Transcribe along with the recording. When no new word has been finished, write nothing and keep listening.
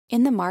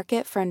In the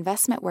market for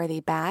investment-worthy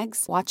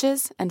bags,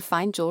 watches, and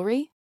fine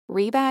jewelry,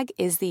 Rebag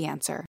is the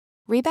answer.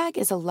 Rebag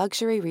is a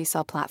luxury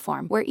resale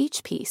platform where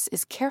each piece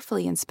is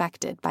carefully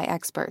inspected by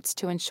experts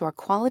to ensure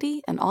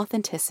quality and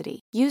authenticity.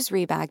 Use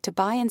Rebag to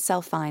buy and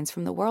sell finds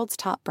from the world's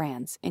top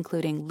brands,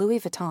 including Louis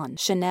Vuitton,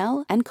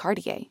 Chanel, and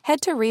Cartier. Head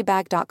to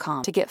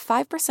Rebag.com to get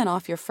 5%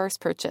 off your first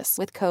purchase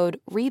with code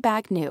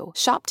REBAGNEW.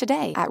 Shop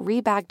today at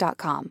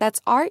Rebag.com. That's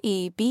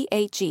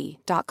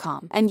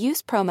REBAG.com. And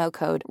use promo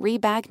code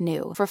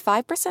REBAGNEW for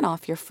 5%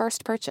 off your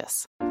first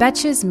purchase.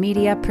 Betches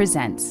Media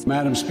presents.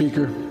 Madam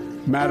Speaker,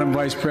 Madam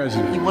Vice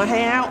President. You want to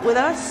hang out with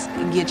us?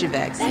 Get your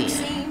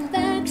vaccine.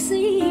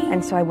 Vaccine.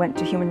 And so I went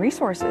to Human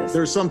Resources.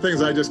 There's some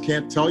things I just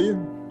can't tell you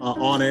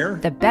on air.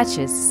 The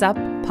Betches Sup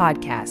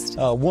Podcast.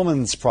 A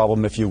woman's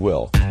problem, if you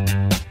will.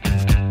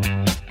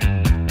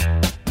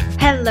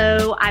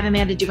 Hello, I'm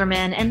Amanda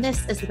Duberman, and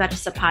this is the Betches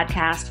Sup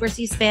Podcast, where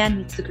C-SPAN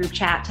meets the group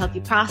chat to help you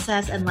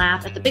process and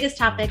laugh at the biggest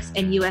topics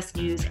in U.S.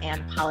 news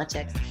and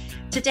politics.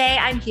 Today,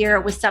 I'm here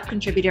with Sup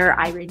contributor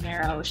Irene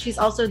Merrow. She's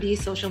also the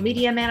social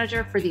media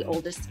manager for The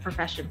Oldest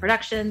Profession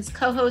Productions,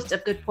 co-host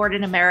of Good Porn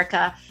in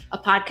America, a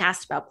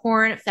podcast about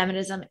porn,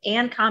 feminism,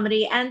 and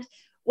comedy. And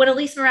when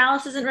Elise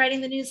Morales isn't writing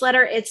the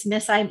newsletter, it's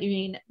Miss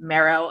Irene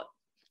Merrow.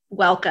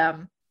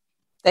 Welcome.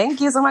 Thank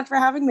you so much for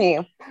having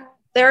me.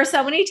 There are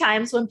so many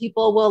times when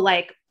people will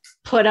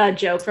put a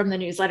joke from the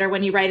newsletter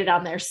when you write it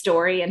on their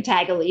story and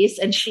tag Elise,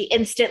 and she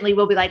instantly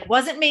will be like,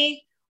 wasn't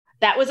me.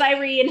 That was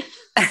Irene.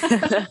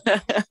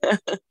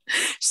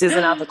 She's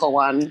an ethical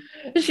one.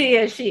 She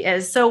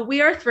is. So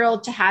we are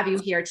thrilled to have you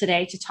here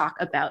today to talk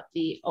about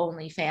the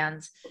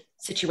OnlyFans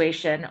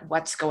situation,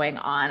 what's going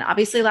on.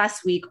 Obviously,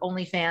 last week,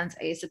 OnlyFans,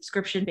 a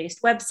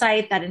subscription-based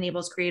website that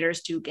enables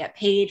creators to get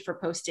paid for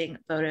posting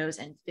photos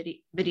and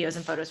videos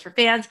and photos for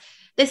fans.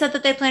 They said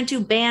that they plan to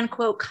ban,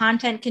 quote,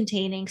 content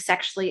containing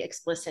sexually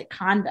explicit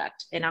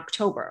conduct in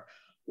October,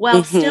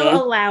 while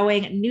still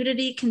allowing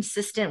nudity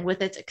consistent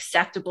with its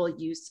acceptable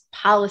use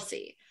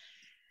policy.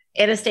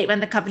 In a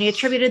statement, the company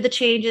attributed the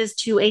changes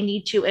to a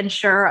need to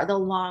ensure the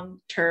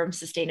long-term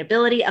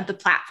sustainability of the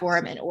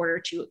platform in order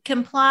to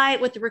comply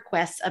with the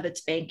requests of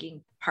its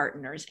banking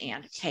partners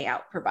and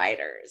payout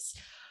providers.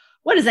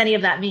 What does any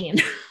of that mean?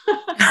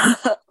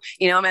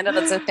 Amanda,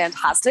 that's a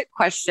fantastic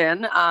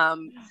question.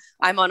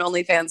 I'm on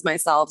OnlyFans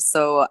myself,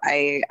 so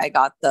I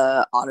got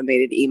the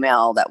automated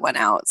email that went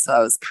out. So I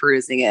was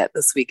perusing it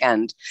this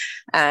weekend.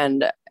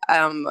 And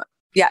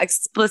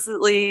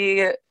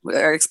explicit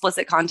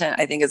content,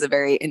 I think, is a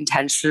very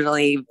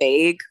intentionally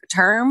vague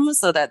term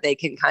so that they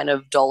can kind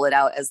of dole it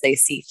out as they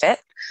see fit.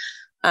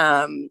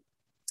 In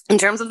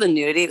terms of the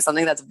nudity, it's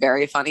something that's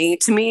very funny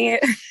to me.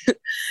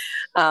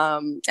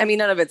 None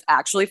of it's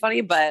actually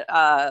funny, but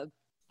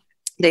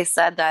they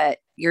said that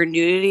your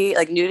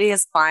nudity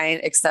is fine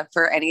except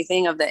for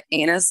anything of the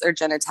anus or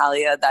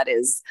genitalia that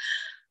is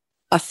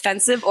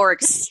offensive or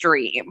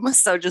extreme.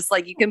 So just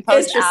you can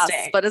post ass,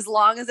 but as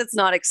long as it's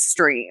not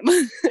extreme.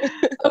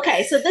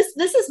 Okay, so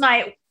this is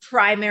my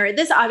primary.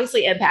 This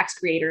obviously impacts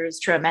creators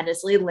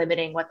tremendously,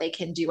 limiting what they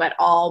can do at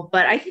all.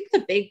 But I think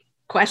the big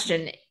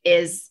question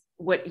is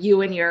what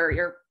you and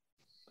your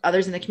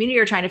others in the community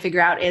are trying to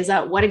figure out is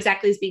what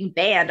exactly is being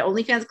banned.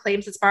 OnlyFans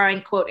claims it's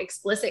borrowing, quote,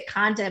 explicit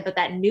content, but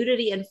that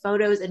nudity in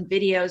photos and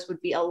videos would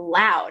be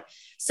allowed.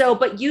 So,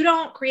 but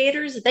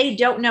creators, they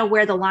don't know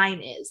where the line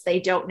is. They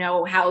don't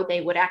know how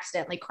they would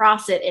accidentally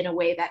cross it in a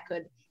way that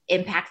could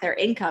impact their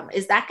income.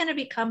 Is that going to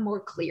become more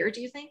clear,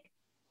 do you think?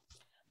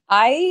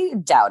 I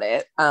doubt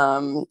it.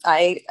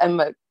 I am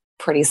a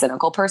pretty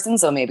cynical person,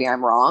 so maybe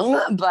I'm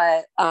wrong,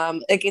 but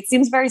it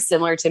seems very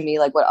similar to me,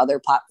 what other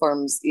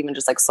platforms, even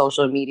just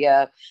social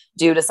media,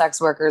 do to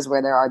sex workers,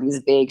 where there are these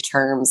vague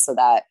terms so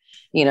that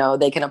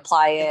they can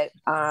apply it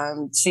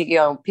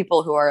to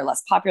people who are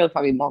less popular,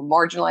 probably more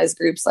marginalized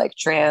groups like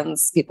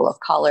trans, people of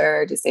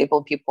color,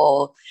 disabled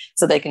people,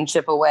 so they can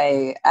chip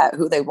away at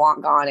who they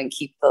want gone and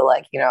keep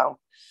the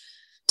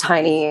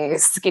tiny,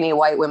 skinny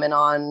white women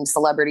on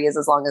celebrities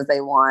as long as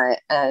they want,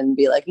 and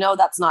be like, no,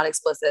 that's not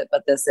explicit,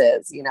 but this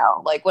is,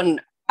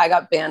 when I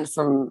got banned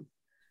from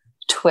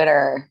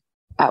Twitter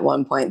at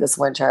one point this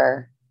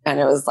winter, and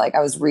it was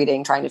I was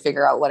trying to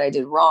figure out what I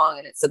did wrong.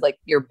 And it said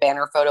your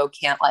banner photo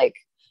can't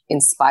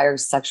inspire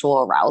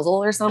sexual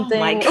arousal or something. Oh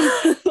my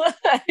God.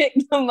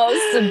 The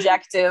most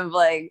subjective,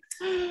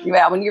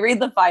 when you read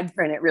the fine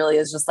print, it really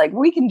is just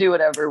we can do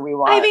whatever we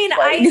want. I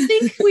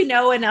think we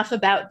know enough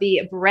about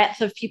the breadth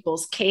of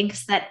people's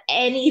kinks that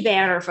any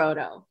banner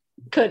photo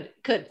could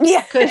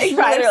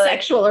drive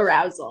sexual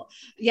arousal.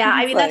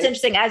 Yeah. That's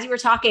interesting. As you were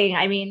talking,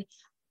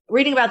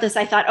 reading about this,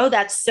 I thought, oh,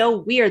 that's so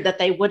weird that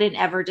they wouldn't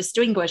ever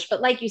distinguish.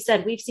 But like you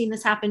said, we've seen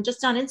this happen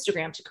just on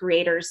Instagram to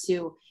creators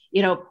who,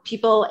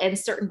 people in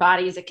certain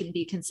bodies, it can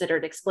be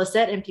considered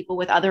explicit, and people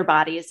with other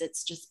bodies,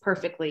 it's just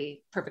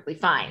perfectly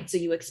fine. So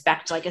you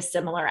expect a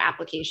similar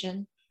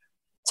application.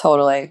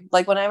 Totally.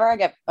 Whenever I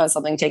get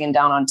something taken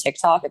down on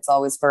TikTok, it's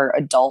always for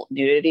adult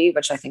nudity,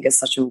 which I think is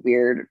such a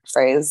weird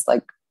phrase.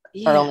 Are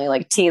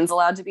only teens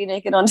allowed to be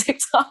naked on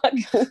TikTok?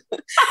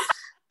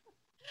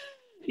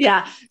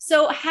 Yeah.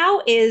 So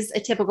how is a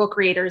typical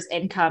creator's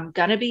income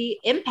going to be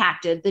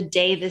impacted the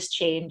day this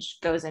change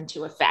goes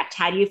into effect?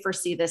 How do you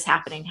foresee this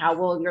happening? How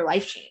will your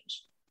life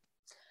change?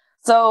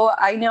 So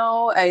I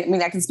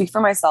mean, I can speak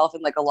for myself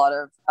and like a lot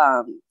of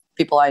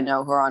people I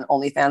know who are on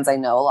OnlyFans. I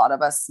know a lot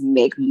of us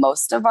make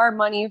most of our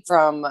money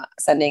from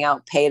sending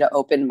out pay to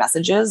open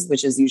messages,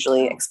 which is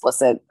usually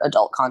explicit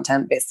adult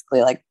content,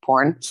 basically like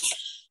porn.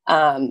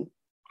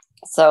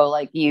 So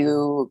like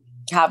you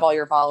have all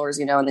your followers,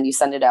 and then you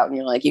send it out and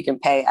you're like, you can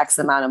pay X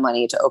amount of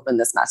money to open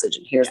this message.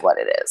 And here's what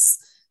it is,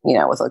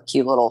 with a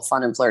cute little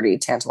fun and flirty,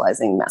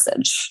 tantalizing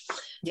message.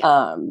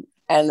 Yeah.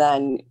 And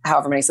then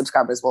however many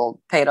subscribers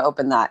will pay to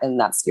open that. And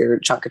that's your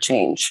chunk of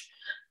change.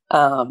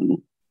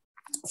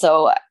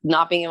 So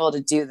not being able to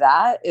do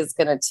that is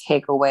going to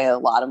take away a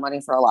lot of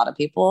money for a lot of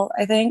people,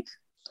 I think.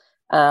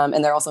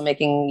 And they're also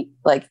making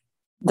like,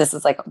 this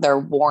is like, they're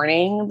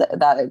warning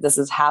that this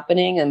is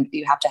happening and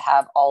you have to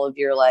have all of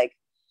your like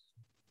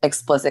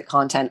explicit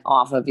content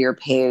off of your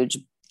page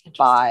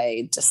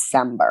by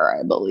December,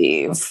 I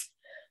believe.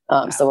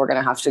 So we're going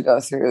to have to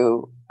go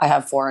through, I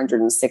have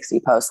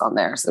 460 posts on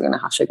there. So we're going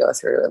to have to go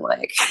through and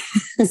like.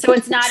 So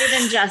it's not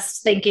even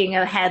just thinking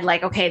ahead,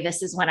 like, okay,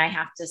 this is when I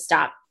have to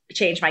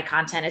change my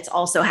content. It's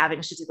also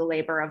having to do the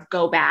labor of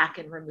go back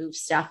and remove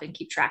stuff and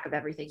keep track of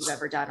everything you've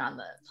ever done on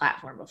the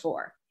platform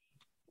before.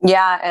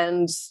 Yeah.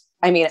 And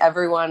I mean,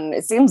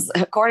 it seems,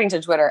 according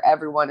to Twitter,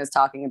 everyone is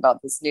talking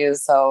about this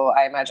news. So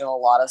I imagine a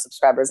lot of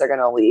subscribers are going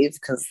to leave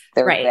because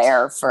they're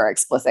there for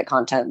explicit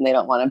content and they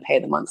don't want to pay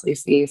the monthly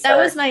fee. That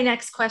was my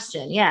next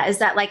question. Yeah. Is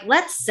that like,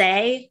 let's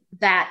say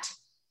that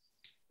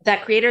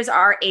creators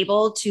are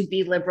able to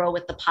be liberal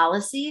with the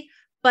policy,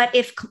 but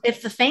if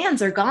the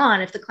fans are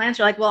gone, if the clients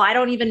are like, well, I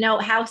don't even know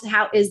how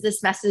is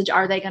this message?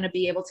 Are they going to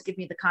be able to give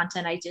me the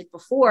content I did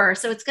before?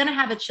 So it's going to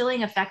have a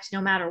chilling effect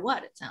no matter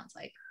what, it sounds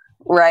like.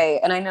 Right.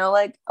 And I know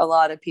like a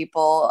lot of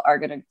people are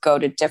going to go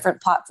to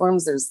different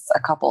platforms. There's a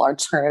couple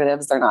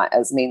alternatives. They're not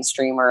as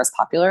mainstream or as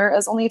popular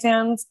as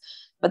OnlyFans,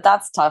 but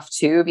that's tough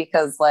too,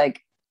 because like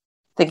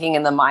thinking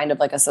in the mind of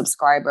like a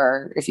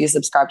subscriber, if you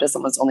subscribe to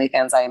someone's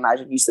OnlyFans, I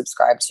imagine you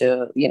subscribe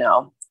to,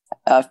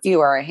 a few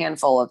or a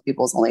handful of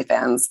people's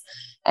OnlyFans,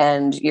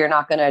 and you're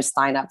not going to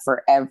sign up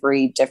for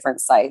every different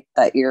site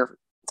that your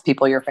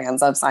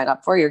fans have signed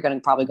up for. You're going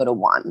to probably go to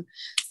one.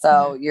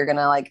 So you're going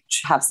to like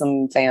have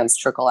some fans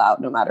trickle out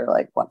no matter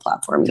like what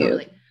platform you.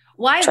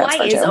 Why is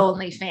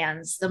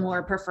OnlyFans the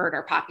more preferred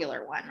or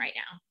popular one right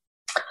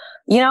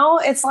now?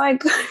 It's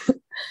like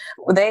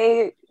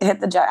they hit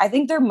the I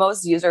think they're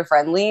most user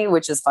friendly,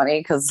 which is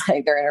funny because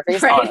like their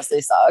interface honestly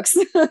sucks.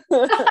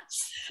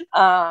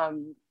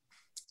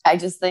 I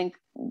just think,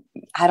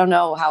 I don't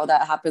know how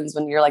that happens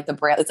when you're like the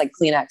brand. It's like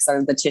Kleenex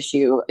or the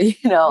tissue,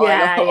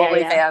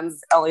 OnlyFans.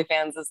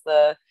 OnlyFans is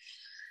the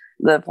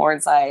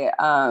porn site.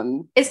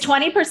 It's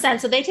 20%.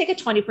 So they take a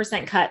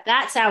 20% cut.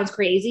 That sounds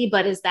crazy,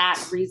 but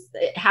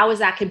how is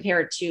that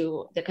compared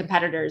to the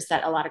competitors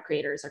that a lot of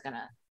creators are going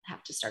to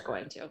have to start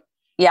going to?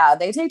 Yeah,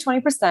 they take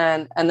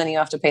 20% and then you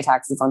have to pay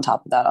taxes on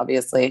top of that,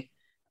 obviously.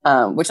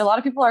 Which a lot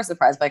of people are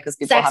surprised by because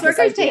people have this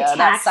idea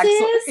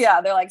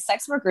that they're like,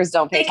 sex workers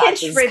don't pay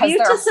taxes because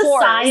they're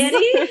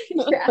society.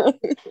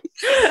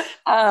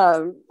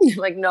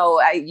 Like, no,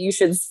 you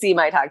should see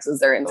my taxes.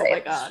 They're insane. Oh my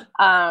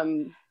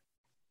God.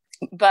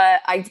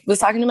 But I was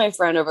talking to my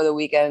friend over the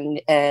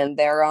weekend and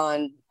they're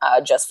on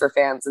Just for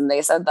Fans and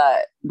they said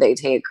that they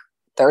take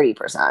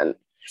 30%.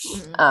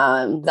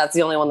 Mm-hmm. That's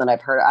the only one that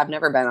I've heard. I've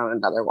never been on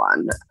another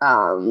one.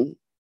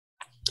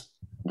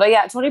 But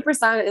yeah,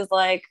 20% is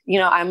like,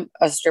 I'm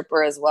a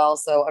stripper as well.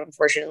 So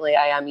unfortunately,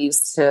 I am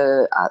used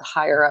to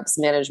higher ups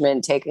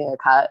management taking a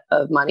cut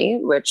of money,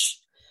 which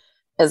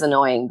is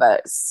annoying.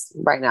 But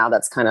right now,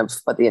 that's kind of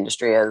what the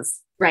industry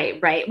is.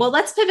 Right. Well,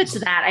 let's pivot to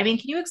that. I mean,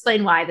 can you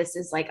explain why this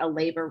is like a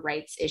labor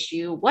rights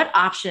issue? What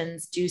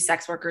options do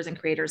sex workers and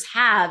creators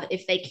have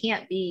if they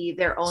can't be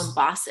their own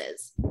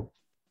bosses?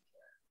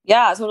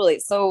 Yeah, totally.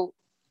 So,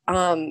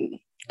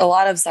 a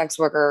lot of sex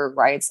worker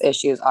rights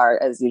issues are,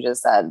 as you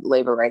just said,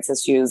 labor rights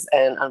issues.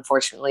 And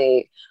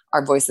unfortunately,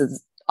 our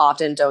voices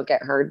often don't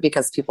get heard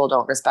because people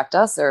don't respect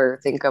us or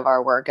think of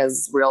our work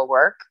as real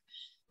work.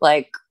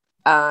 Like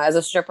as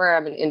a stripper,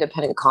 I'm an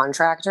independent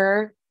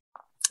contractor.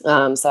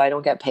 So I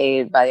don't get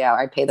paid by the hour.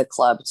 I pay the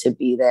club to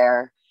be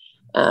there.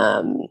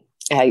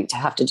 I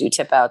have to do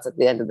tip outs at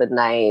the end of the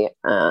night,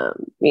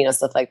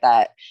 stuff like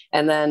that.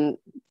 And then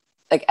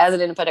like as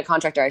an independent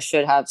contractor, I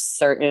should have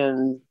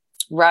certain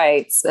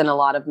rights, and a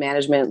lot of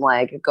management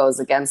like goes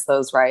against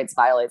those rights,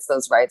 violates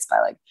those rights by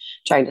like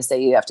trying to say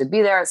you have to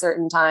be there at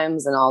certain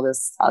times and all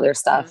this other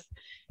stuff.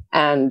 Mm-hmm.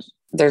 And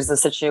there's a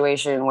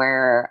situation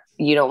where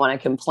you don't want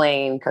to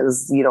complain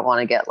because you don't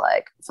want to get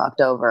like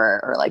fucked over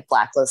or like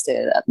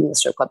blacklisted at the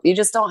strip club. You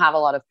just don't have a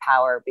lot of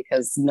power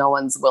because no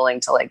one's willing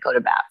to like go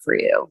to bat for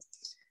you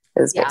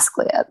is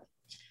basically it.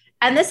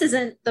 And this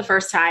isn't the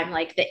first time,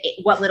 like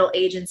what little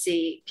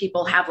agency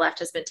people have left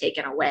has been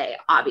taken away,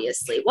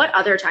 obviously. What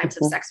other types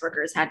of sex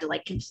workers had to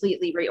like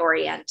completely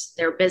reorient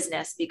their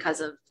business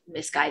because of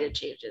misguided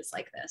changes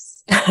like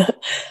this?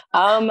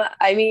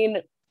 I mean,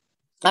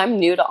 I'm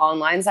new to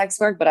online sex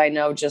work, but I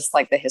know just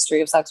like the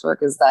history of sex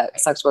work is that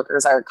sex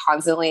workers are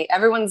constantly,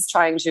 everyone's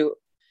trying to,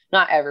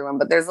 not everyone,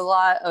 but there's a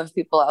lot of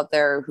people out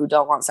there who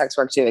don't want sex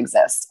work to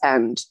exist.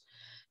 And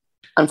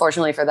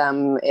unfortunately for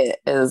them, it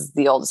is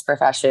the oldest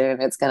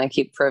profession. It's going to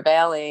keep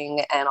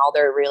prevailing. And all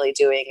they're really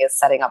doing is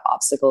setting up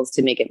obstacles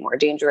to make it more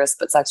dangerous.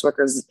 But sex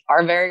workers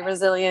are very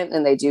resilient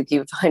and they do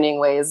keep finding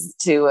ways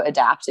to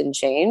adapt and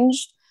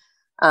change.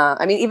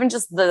 I mean, even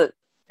just the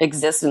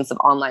existence of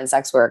online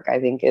sex work, I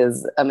think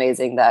is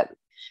amazing that,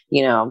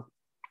 you know,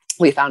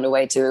 we found a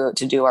way to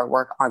do our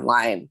work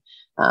online,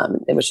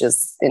 which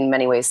is in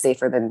many ways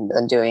safer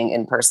than doing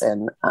in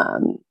person.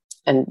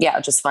 And yeah,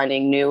 just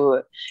finding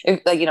new,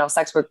 like, you know,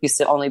 sex work used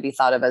to only be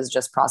thought of as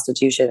just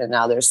prostitution. And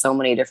now there's so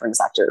many different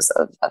sectors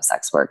of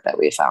sex work that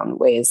we found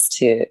ways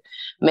to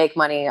make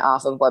money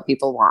off of what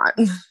people want.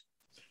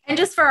 And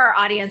just for our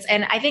audience,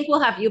 and I think we'll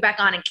have you back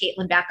on and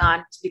Caitlin back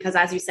on, because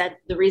as you said,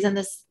 the reason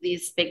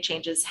these big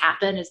changes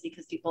happen is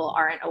because people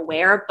aren't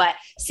aware, but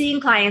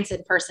seeing clients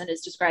in person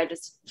is described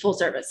as full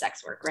service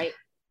sex work, right?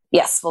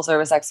 Yes, full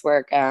service sex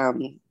work.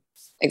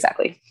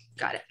 Exactly.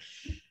 Got it.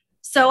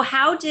 So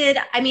how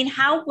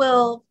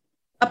will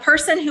a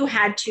person who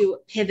had to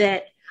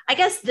pivot, I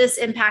guess this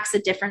impacts a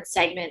different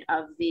segment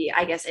of the,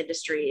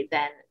 industry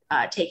than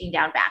taking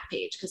down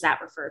Backpage, because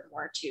that referred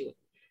more to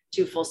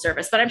full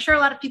service. But I'm sure a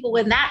lot of people,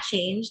 when that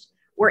changed,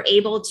 were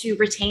able to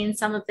retain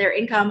some of their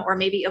income or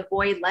maybe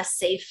avoid less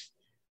safe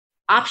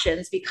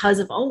options because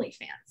of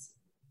OnlyFans.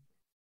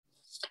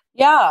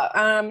 Yeah.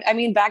 I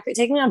mean,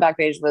 taking down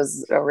Backpage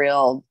was a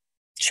real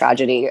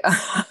tragedy.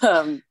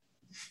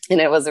 And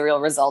it was a real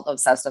result of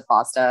Sesta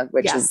Fosta,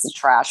 which is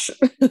trash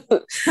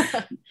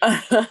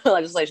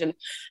legislation.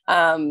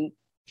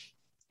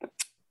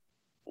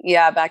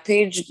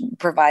 Backpage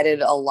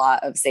provided a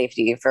lot of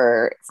safety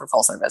for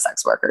full service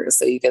sex workers.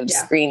 So you could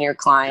screen your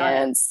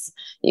clients.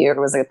 There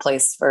was a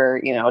place for,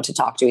 to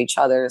talk to each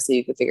other so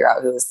you could figure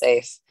out who was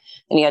safe.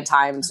 And you had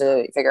time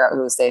to figure out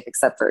who was safe,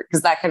 except for,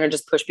 because that kind of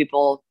just pushed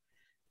people,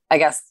 I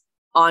guess,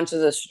 onto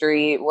the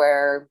street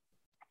where,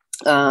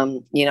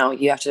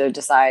 you have to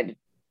decide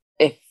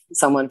if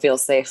someone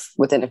feels safe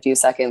within a few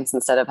seconds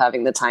instead of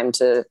having the time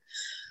to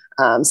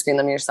screen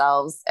them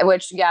yourselves,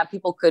 which,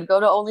 people could go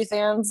to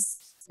OnlyFans,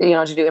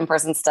 to do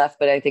in-person stuff.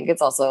 But I think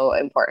it's also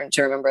important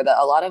to remember that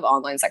a lot of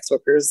online sex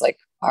workers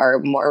are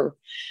more,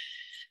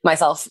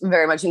 myself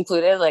very much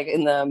included,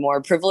 in the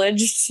more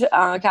privileged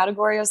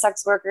category of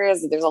sex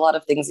workers. There's a lot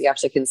of things you have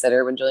to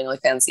consider when doing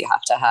OnlyFans. You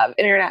have to have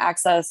internet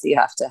access. You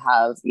have to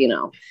have,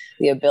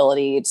 the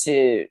ability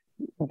to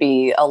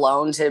be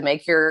alone to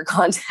make your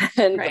content,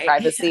 right. The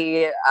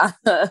privacy,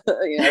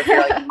 if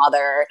you're a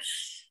mother,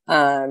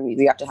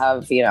 you have to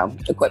have,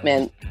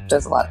 equipment.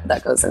 There's a lot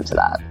that goes into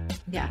that.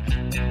 Yeah.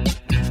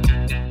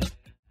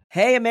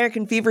 Hey,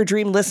 American Fever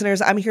Dream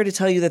listeners, I'm here to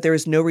tell you that there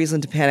is no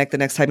reason to panic the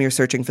next time you're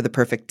searching for the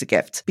perfect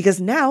gift,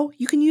 because now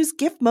you can use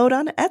gift mode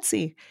on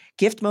Etsy.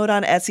 Gift mode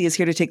on Etsy is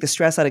here to take the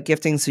stress out of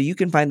gifting so you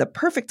can find the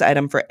perfect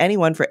item for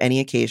anyone for any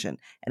occasion.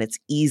 And it's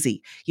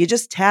easy. You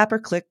just tap or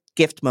click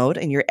gift mode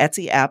in your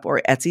Etsy app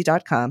or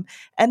Etsy.com,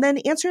 and then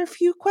answer a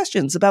few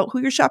questions about who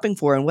you're shopping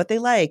for and what they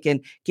like.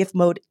 And gift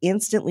mode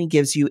instantly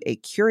gives you a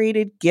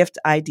curated gift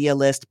idea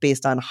list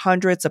based on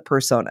hundreds of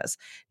personas.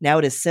 Now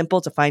it is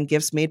simple to find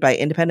gifts made by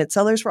independent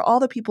sellers for all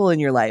the people in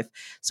your life.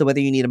 So whether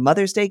you need a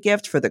Mother's Day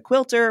gift for the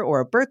quilter or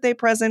a birthday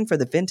present for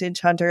the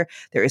vintage hunter,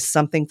 there is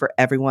something for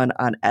everyone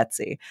on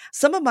Etsy.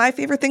 Some of my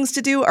favorite things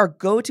to do are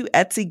go to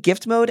Etsy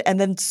gift mode and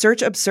then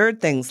search absurd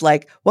things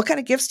like, what kind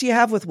of gifts do you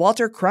have with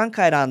Walter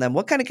Cronkite on them?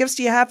 What kind of gifts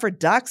do you have for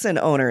dachshund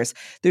owners?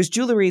 There's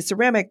jewelry,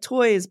 ceramic,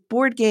 toys,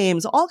 board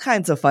games, all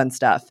kinds of fun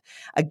stuff.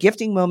 A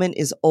gifting moment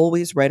is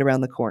always right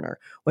around the corner,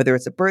 whether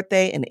it's a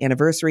birthday, an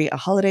anniversary, a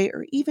holiday,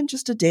 or even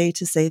just a day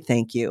to say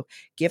thank you.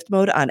 Gift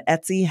mode on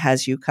Etsy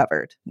has you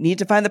covered. Need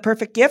to find the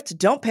perfect gift?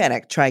 Don't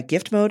panic. Try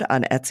gift mode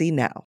on Etsy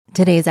now.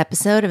 Today's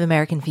episode of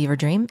American Fever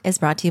Dream is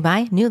brought to you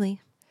by Nuuly.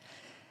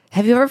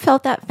 Have you ever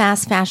felt that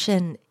fast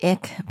fashion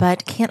ick,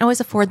 but can't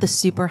always afford the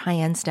super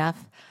high-end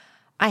stuff?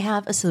 I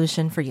have a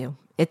solution for you.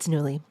 It's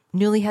Nuuly.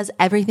 Nuuly has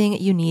everything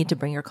you need to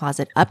bring your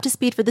closet up to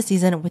speed for the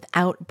season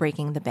without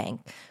breaking the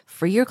bank.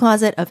 Free your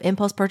closet of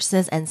impulse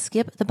purchases and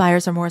skip the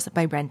buyer's remorse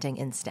by renting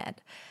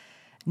instead.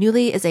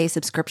 Nuuly is a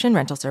subscription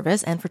rental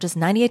service, and for just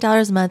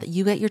 $98 a month,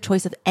 you get your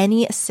choice of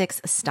any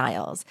 6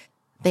 styles.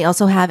 They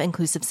also have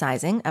inclusive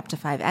sizing, up to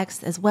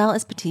 5X, as well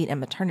as petite and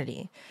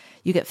maternity.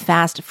 You get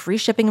fast, free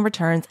shipping and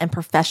returns, and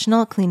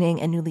professional cleaning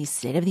and Nuuly's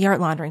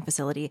state-of-the-art laundering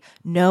facility.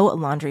 No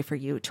laundry for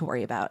you to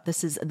worry about.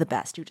 This is the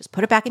best. You just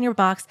put it back in your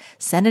box,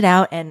 send it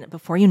out, and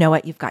before you know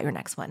it, you've got your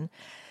next one.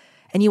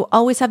 And you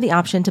always have the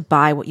option to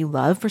buy what you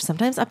love for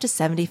sometimes up to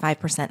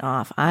 75%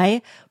 off.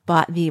 I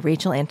bought the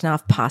Rachel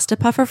Antonoff pasta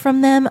puffer from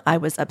them. I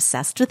was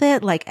obsessed with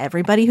it, like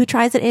everybody who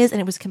tries it is,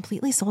 and it was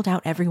completely sold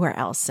out everywhere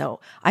else.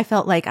 So I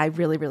felt like I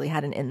really, really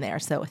had an in there.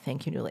 So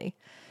thank you, Nuuly.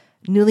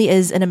 Nuuly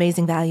is an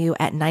amazing value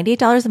at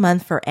 $98 a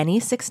month for any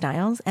 6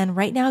 styles. And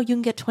right now you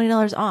can get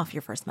 $20 off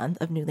your first month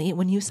of Nuuly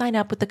when you sign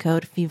up with the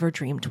code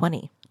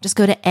FEVERDREAM20. Just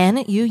go to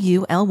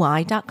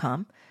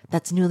NUULY.com,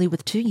 That's Nuuly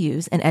with 2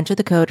 U's, and enter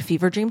the code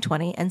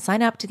FeverDream20 and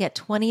sign up to get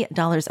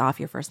 $20 off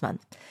your first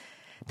month.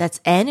 That's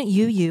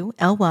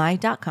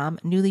NUULY.com,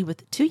 Nuuly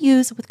with 2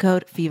 U's with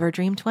code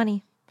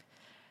FeverDream20.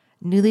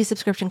 Nuuly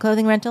subscription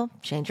clothing rental.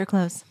 Change your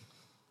clothes.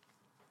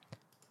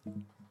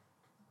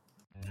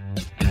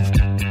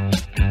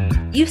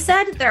 You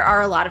said there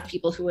are a lot of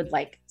people who would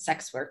like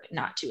sex work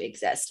not to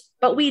exist,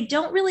 but we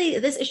don't really,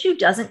 this issue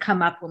doesn't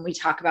come up when we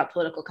talk about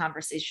political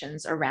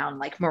conversations around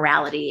like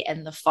morality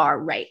and the far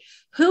right.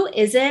 Who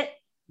is it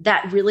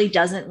that really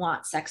doesn't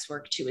want sex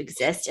work to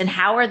exist, and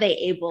how are they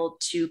able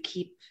to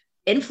keep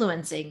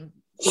influencing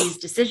these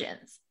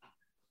decisions?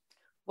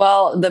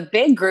 Well, the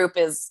big group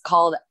is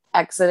called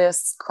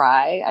Exodus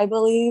Cry, I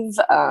believe.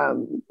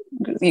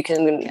 You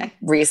can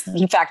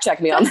fact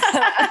check me on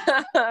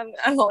that.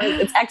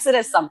 It's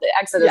Exodus something.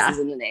 Exodus is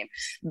in the name.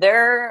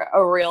 They're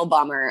a real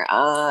bummer.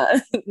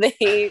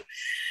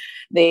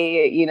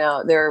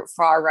 They're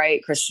far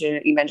right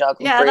Christian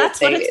evangelical. Yeah,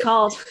 that's what it's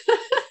called.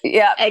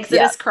 Yeah,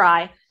 Exodus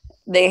Cry.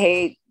 They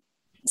hate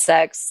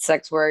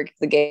sex work,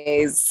 the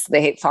gays.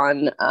 They hate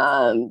fun.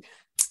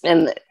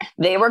 And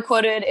they were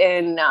quoted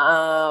in,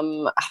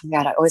 oh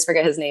God, I always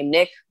forget his name,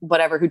 Nick,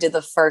 whatever, who did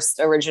the first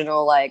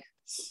original like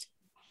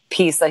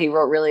piece that he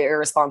wrote really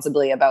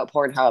irresponsibly about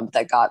Pornhub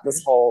that got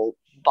this whole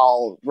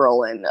ball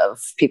rolling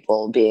of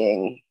people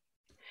being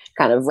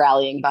kind of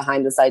rallying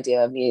behind this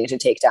idea of needing to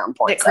take down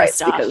porn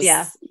sites.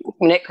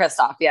 Nick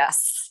Kristof,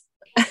 yes.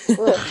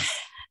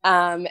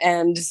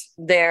 And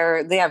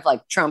they have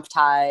like Trump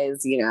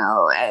ties,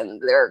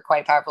 and they're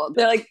quite powerful.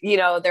 They're like,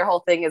 their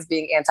whole thing is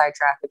being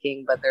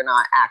anti-trafficking, but they're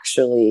not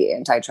actually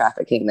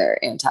anti-trafficking.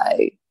 They're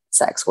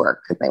anti-sex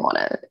work. They want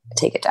to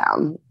take it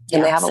down,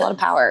 and they have a lot of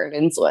power and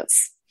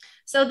influence.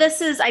 So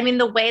this is,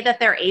 the way that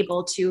they're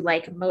able to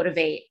like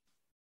motivate,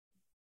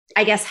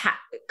 I guess,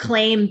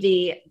 claim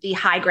the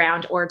high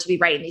ground or to be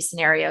right in these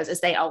scenarios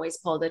is they always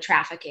pull the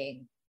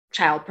trafficking,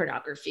 child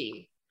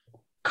pornography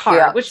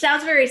card, which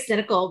sounds very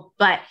cynical,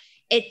 but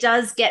it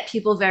does get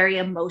people very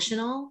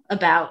emotional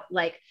about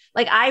like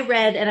I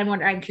read, and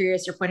I'm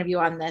curious your point of view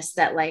on this,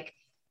 that like,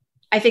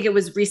 I think it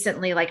was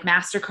recently like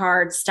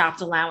MasterCard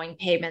stopped allowing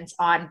payments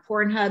on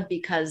Pornhub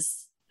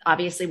because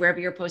obviously wherever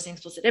you're posting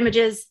explicit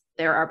images,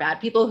 there are bad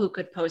people who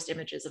could post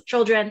images of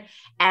children.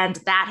 And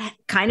that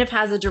kind of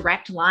has a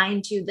direct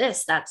line to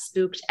this that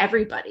spooked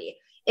everybody.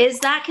 Is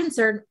that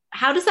concern?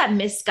 How does that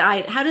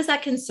misguide? How does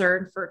that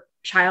concern for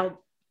child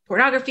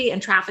pornography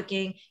and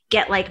trafficking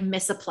get like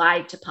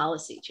misapplied to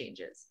policy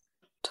changes?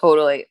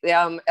 Totally.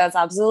 That's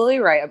absolutely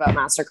right about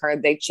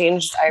MasterCard. They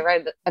changed, I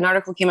read an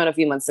article came out a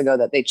few months ago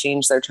that they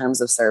changed their terms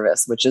of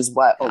service, which is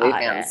what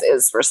OnlyFans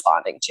is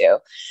responding to.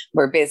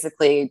 Where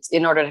basically,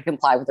 in order to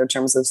comply with their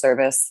terms of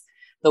service,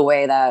 the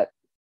way that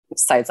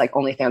sites like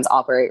OnlyFans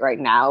operate right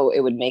now, it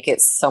would make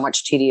it so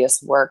much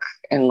tedious work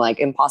and like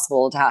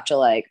impossible to have to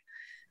like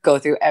go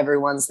through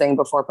everyone's thing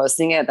before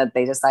posting it, that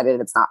they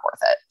decided it's not worth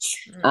it.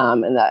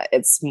 And that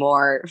it's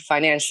more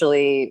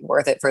financially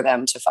worth it for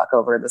them to fuck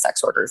over the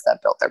sex workers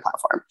that built their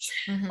platform.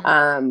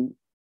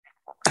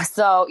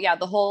 So yeah,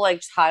 the whole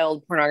like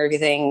child pornography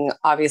thing,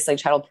 obviously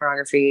child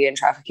pornography and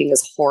trafficking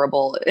is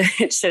horrible.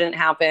 It shouldn't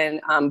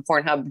happen.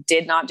 Pornhub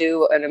did not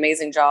do an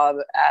amazing job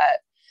at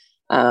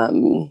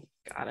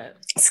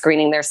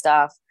screening their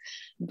stuff,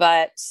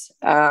 but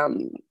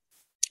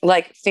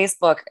like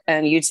Facebook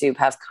and YouTube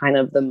have kind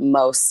of the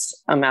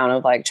most amount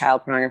of like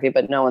child pornography,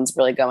 but no one's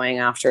really going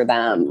after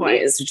them.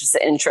 It's just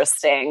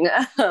interesting.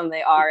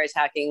 They are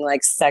attacking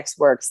like sex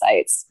work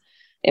sites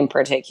in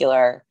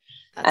particular.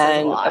 That's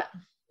a lot.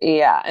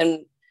 Yeah.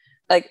 And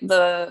like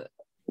the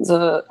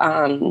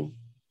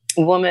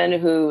woman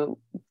who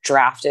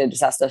drafted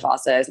Sesta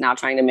Fossa is now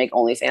trying to make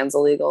OnlyFans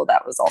illegal.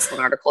 That was also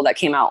an article that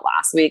came out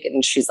last week.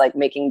 And she's like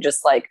making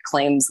just like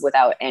claims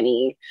without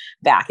any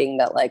backing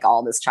that like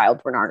all this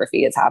child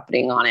pornography is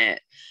happening on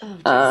it.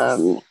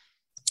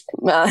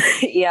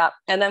 Yeah.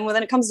 And then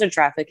when it comes to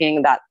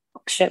trafficking, that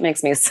shit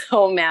makes me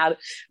so mad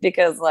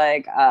because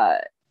like,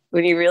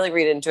 when you really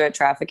read into it,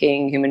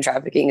 human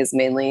trafficking is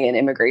mainly an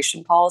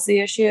immigration policy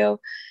issue.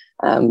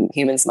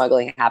 Human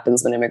smuggling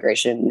happens when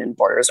immigration and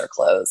borders are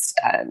closed.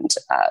 And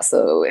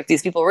so if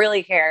these people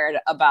really cared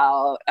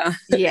about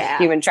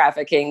human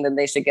trafficking, then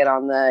they should get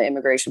on the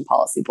immigration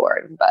policy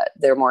board. But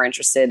they're more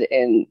interested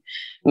in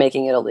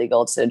making it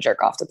illegal to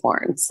jerk off to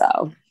porn.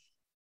 So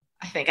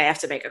I think I have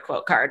to make a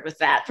quote card with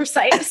that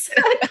precise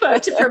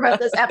quote to promote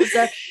this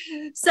episode.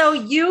 So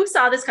you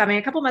saw this coming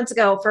a couple months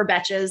ago for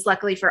Betches.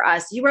 Luckily for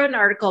us, you wrote an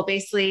article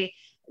basically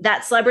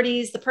that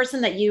celebrities, the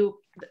person that you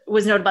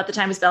was noted about the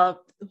time was Bella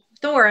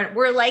Thorne,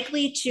 were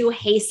likely to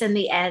hasten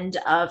the end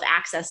of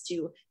access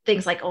to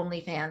things like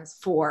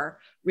OnlyFans for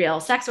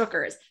real sex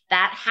workers.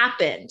 That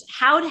happened.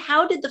 How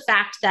did the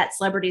fact that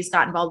celebrities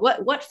got involved,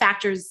 what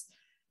factors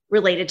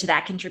related to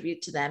that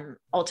contribute to them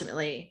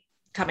ultimately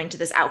coming to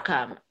this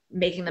outcome,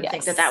 making them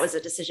think that that was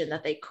a decision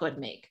that they could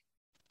make?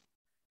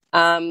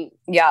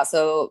 Yeah,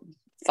 so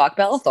fuck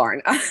Bella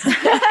Thorne.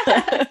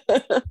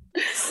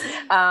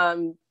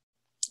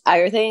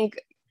 I think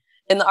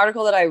in the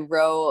article that I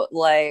wrote,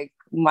 like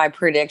my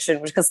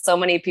prediction, because so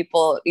many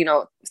people,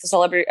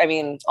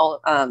 OnlyFans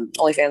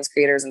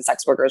creators and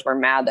sex workers were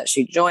mad that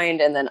she joined.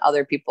 And then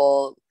other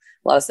people,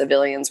 a lot of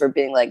civilians were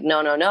being like,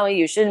 no,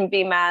 you shouldn't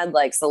be mad.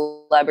 Like,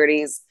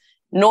 celebrities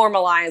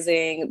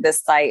normalizing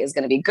this site is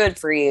going to be good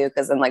for you,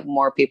 because then like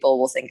more people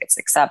will think it's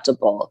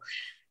acceptable.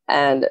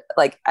 And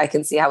like, I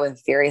can see how in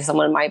theory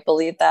someone might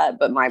believe that,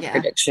 but my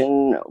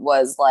prediction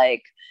was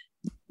like,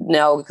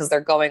 no, because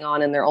they're going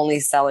on and they're only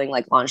selling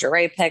like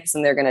lingerie pics,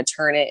 and they're going to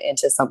turn it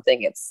into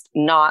something it's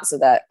not, so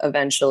that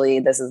eventually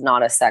this is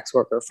not a sex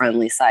worker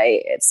friendly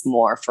site. It's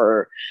more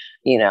for,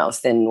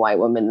 thin white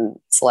women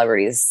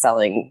celebrities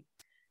selling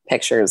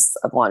pictures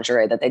of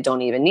lingerie that they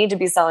don't even need to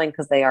be selling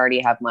because they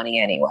already have money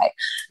anyway.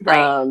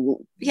 Right.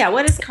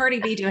 What is Cardi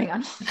B doing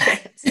on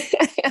OnlyFans?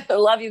 I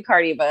love you,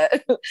 Cardi,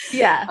 but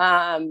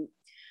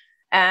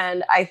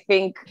and I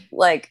think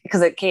like,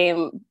 because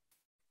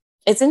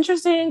it's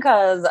interesting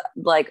because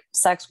like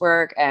sex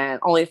work and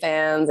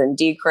OnlyFans and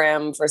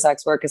decrim for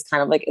sex work is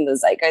kind of like in the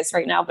zeitgeist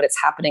right now, but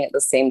it's happening at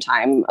the same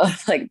time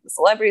of like the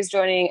celebrities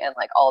joining and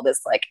like all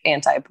this like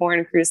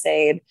anti-porn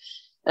crusade.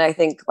 And I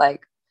think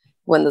like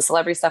when the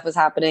celebrity stuff was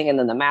happening and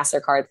then the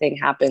MasterCard thing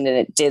happened, and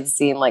it did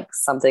seem like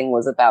something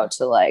really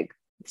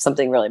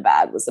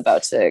bad was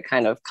about to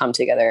kind of come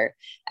together.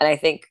 And I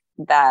think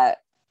that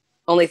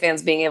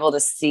OnlyFans being able to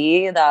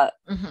see that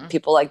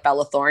people like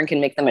Bella Thorne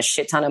can make them a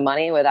shit ton of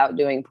money without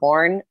doing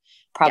porn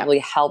probably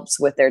helps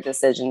with their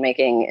decision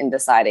making in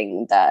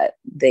deciding that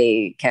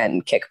they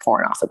can kick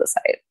porn off of the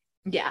site.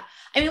 Yeah.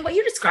 I mean, what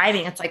you're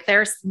describing, it's like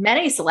there's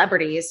many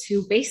celebrities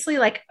who basically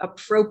like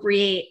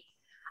appropriate.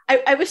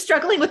 I was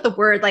struggling with the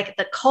word, like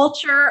the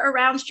culture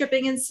around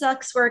stripping and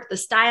sex work, the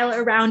style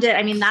around it.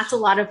 I mean, that's a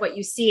lot of what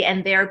you see,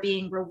 and they're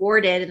being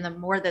rewarded. And the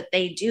more that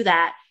they do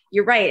that,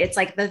 you're right. It's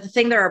like the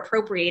thing they're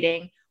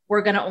appropriating,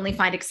 we're going to only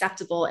find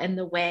acceptable in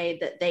the way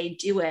that they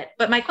do it.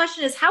 But my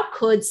question is, how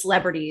could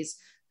celebrities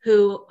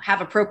who have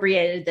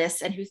appropriated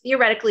this and who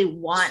theoretically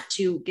want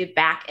to give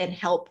back and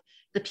help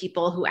the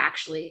people who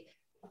actually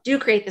do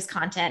create this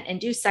content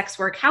and do sex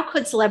work, how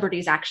could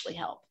celebrities actually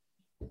help?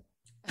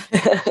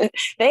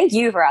 Thank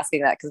you for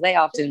asking that, because they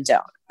often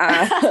don't.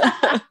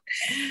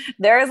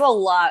 There is a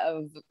lot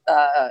of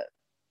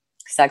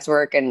sex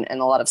work and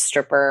a lot of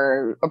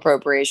stripper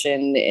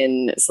appropriation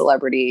in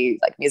celebrity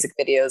like music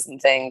videos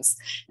and things,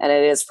 and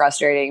it is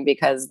frustrating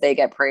because they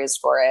get praised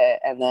for it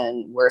and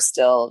then we're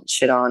still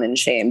shit on and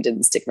shamed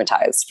and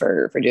stigmatized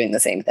for doing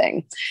the same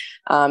thing.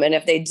 And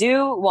if they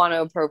do want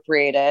to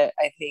appropriate it,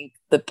 I think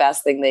the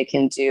best thing they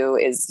can do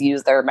is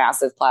use their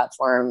massive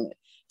platform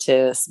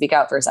to speak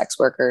out for sex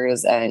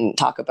workers and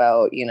talk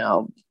about,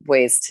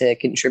 ways to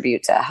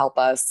contribute to help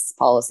us,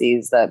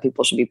 policies that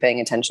people should be paying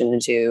attention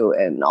to,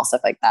 and all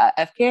stuff like that.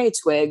 FKA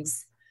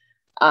Twigs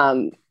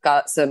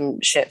got some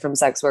shit from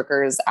sex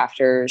workers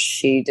after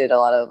she did a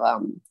lot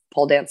of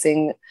pole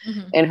dancing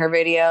in her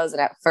videos. And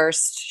at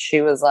first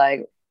she was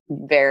like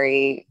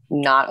very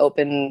not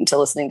open to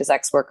listening to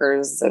sex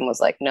workers and was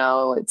like,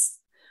 no,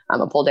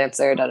 I'm a pole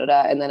dancer, da da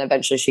da. And then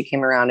eventually she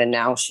came around, and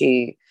now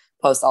she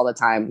post all the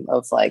time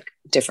of like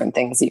different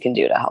things you can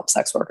do to help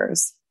sex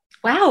workers.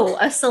 Wow.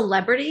 A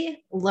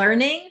celebrity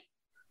learning.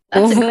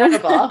 That's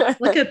incredible.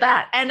 Look at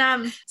that.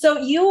 And so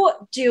you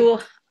do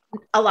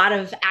a lot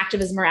of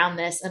activism around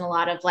this and a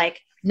lot of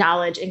like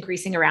knowledge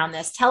increasing around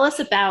this. Tell us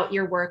about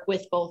your work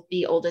with both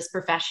The Oldest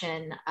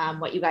Profession,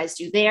 what you guys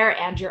do there,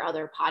 and your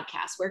other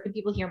podcasts. Where can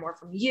people hear more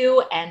from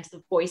you and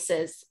the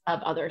voices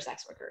of other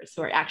sex workers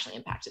who are actually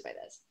impacted by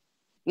this?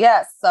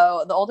 Yes.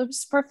 So The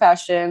Oldest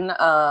Profession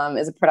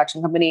is a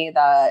production company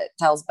that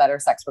tells better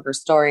sex worker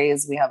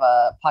stories. We have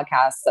a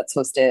podcast that's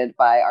hosted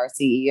by our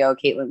CEO,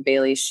 Caitlin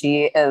Bailey.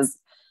 She is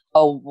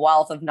a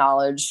wealth of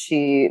knowledge.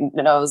 She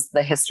knows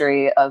the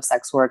history of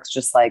sex work,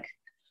 just like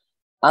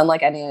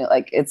unlike any,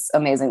 like, it's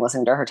amazing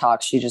listening to her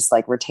talk. She just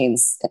like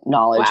retains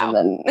knowledge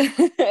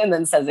and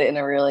then says it in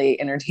a really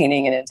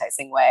entertaining and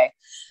enticing way.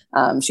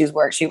 She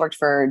worked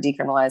for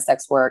decriminalized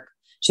sex work.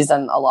 She's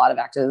done a lot of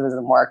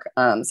activism work.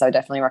 So I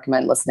definitely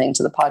recommend listening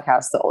to the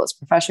podcast, The Oldest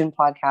Profession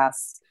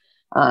podcast.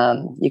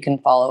 You can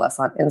follow us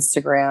on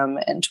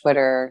Instagram and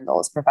Twitter, The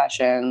Oldest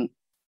Profession,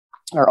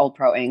 or Old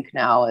Pro Inc.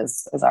 now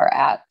is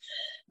our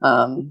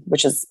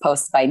which is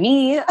posted by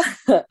me.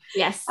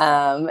 Yes.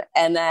 And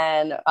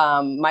then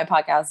my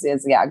podcast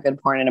is, Good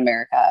Porn in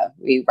America.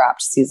 We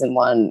wrapped season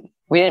 1.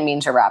 We didn't mean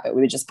to wrap it.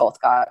 We just both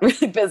got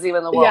really busy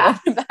when the world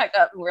went back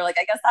up. And we're like,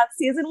 I guess that's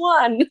season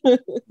 1.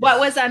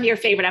 What was your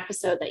favorite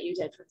episode that you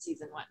did from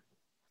season 1?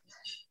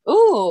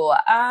 Ooh,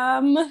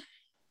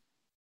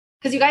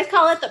 because you guys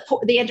call it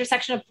the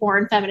intersection of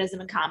porn,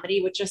 feminism, and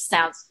comedy, which just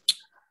sounds,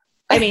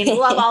 I mean,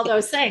 love all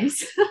those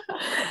things.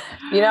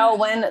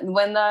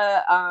 When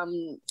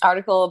the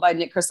article by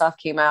Nick Kristof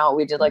came out,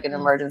 we did like an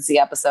emergency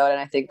episode, and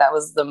I think that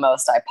was the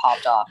most I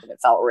popped off, and it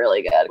felt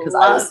really good because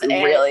I was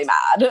really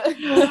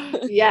mad.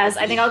 Yes,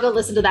 I think I'll go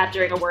listen to that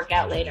during a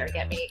workout later.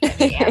 Get me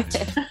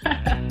amped.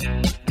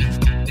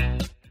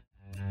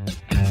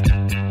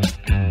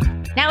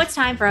 Now it's it's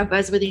time for our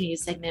Buzzworthy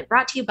News segment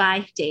brought to you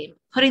by Dame,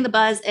 putting the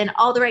buzz in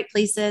all the right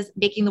places,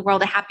 making the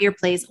world a happier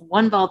place,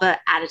 one vulva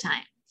at a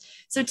time.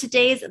 So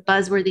today's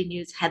Buzzworthy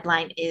News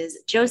headline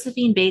is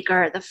Josephine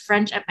Baker, the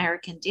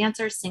French-American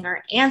dancer,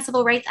 singer, and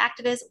civil rights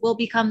activist, will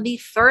become the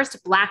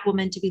first Black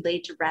woman to be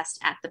laid to rest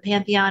at the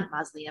Pantheon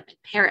Mausoleum in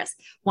Paris,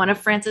 one of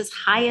France's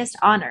highest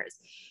honors.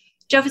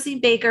 Josephine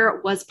Baker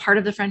was part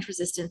of the French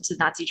resistance to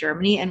Nazi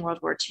Germany in World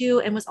War II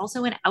and was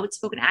also an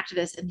outspoken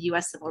activist in the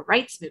U.S. civil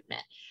rights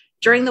movement.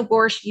 During the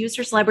war, she used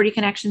her celebrity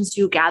connections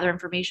to gather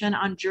information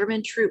on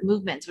German troop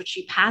movements, which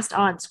she passed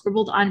on,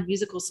 scribbled on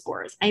musical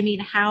scores. I mean,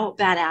 how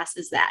badass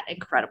is that?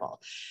 Incredible.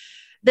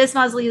 This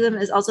mausoleum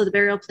is also the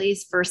burial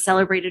place for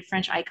celebrated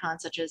French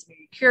icons such as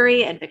Marie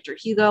Curie and Victor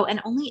Hugo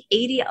and only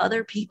 80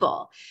 other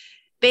people.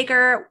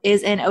 Baker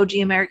is an OG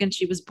American.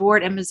 She was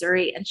born in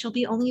Missouri, and she'll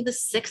be only the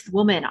sixth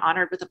woman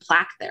honored with a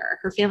plaque there.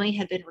 Her family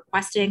had been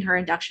requesting her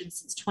induction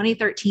since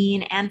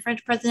 2013, and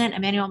French President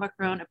Emmanuel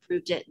Macron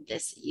approved it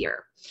this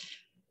year.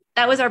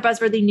 That was our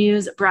Buzzworthy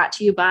News brought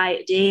to you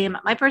by Dame.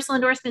 My personal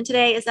endorsement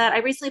today is that I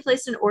recently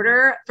placed an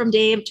order from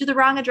Dame to the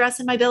wrong address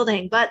in my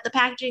building, but the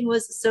packaging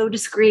was so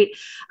discreet.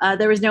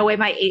 There was no way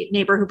my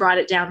neighbor who brought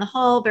it down the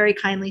hall very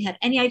kindly had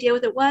any idea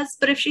what it was.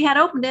 But if she had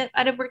opened it,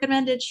 I'd have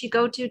recommended she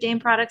go to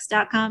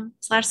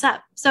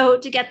dameproducts.com/sup. So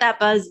to get that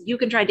buzz, you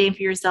can try Dame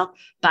for yourself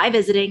by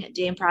visiting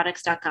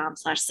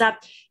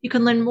dameproducts.com/sup. You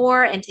can learn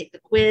more and take the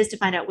quiz to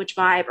find out which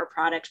vibe or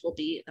product will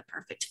be the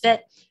perfect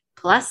fit.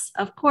 Plus,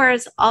 of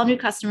course, all new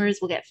customers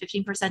will get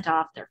 15%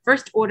 off their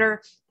first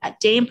order at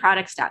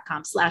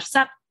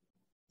dameproducts.com/sup.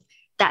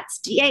 That's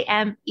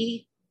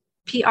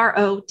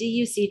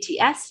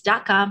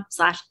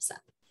DAMEPRODUCTS.com/sup.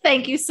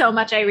 Thank you so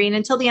much, Irene.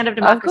 Until the end of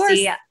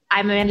democracy,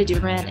 I'm Amanda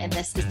Duberman, and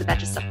this is the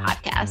Betches Sup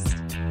Podcast.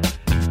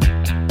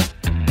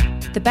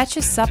 The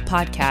Betches Sup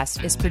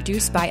Podcast is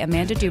produced by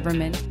Amanda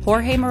Duberman,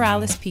 Jorge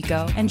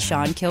Morales-Pico, and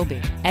Sean Kilby.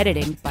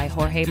 Editing by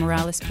Jorge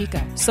Morales-Pico.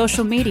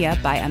 Social media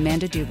by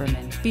Amanda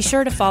Duberman. Be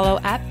sure to follow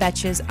at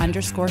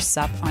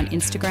Betches_Sup on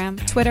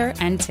Instagram, Twitter,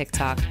 and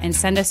TikTok, and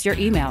send us your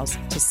emails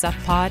to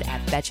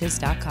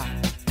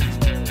suppod@betches.com.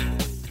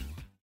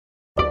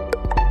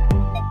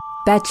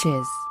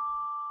 Betches.